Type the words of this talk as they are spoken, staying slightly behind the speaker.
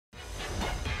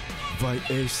Vai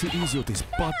esi izjutis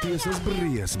patiesas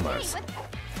briesmas?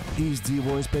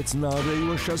 Izdzīvojis pēc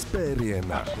nāvējoša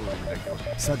spēriena?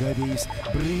 Sagaidījis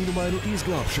brīnumainu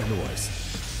izglābšanos?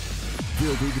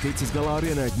 Vildīgi ticis galā ar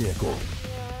ienaidnieku?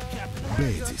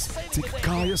 Beidzis, cik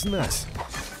kājas nes?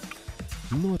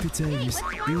 Noticējis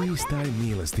īstai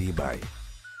mīlestībai.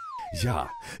 Jā,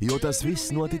 jo tas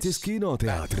viss noticis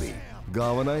kinoteātrī.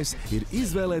 Galvenais ir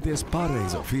izvēlēties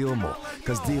pareizo filmu,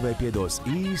 kas dzīvē piedos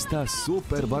īstās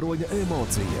supervaroņa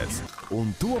emocijas.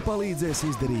 Un to palīdzēs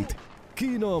izdarīt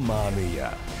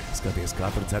Kinomānija. Skaties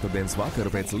katru ceturtdienas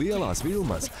vakaru pēc lielās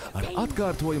filmas ar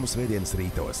atkārtojumu svētdienas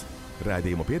rītos.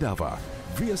 Raidījumu piedāvā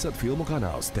Viesat filmu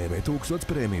kanāls TV1000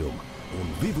 Premium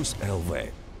un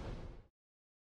Vidus.lv.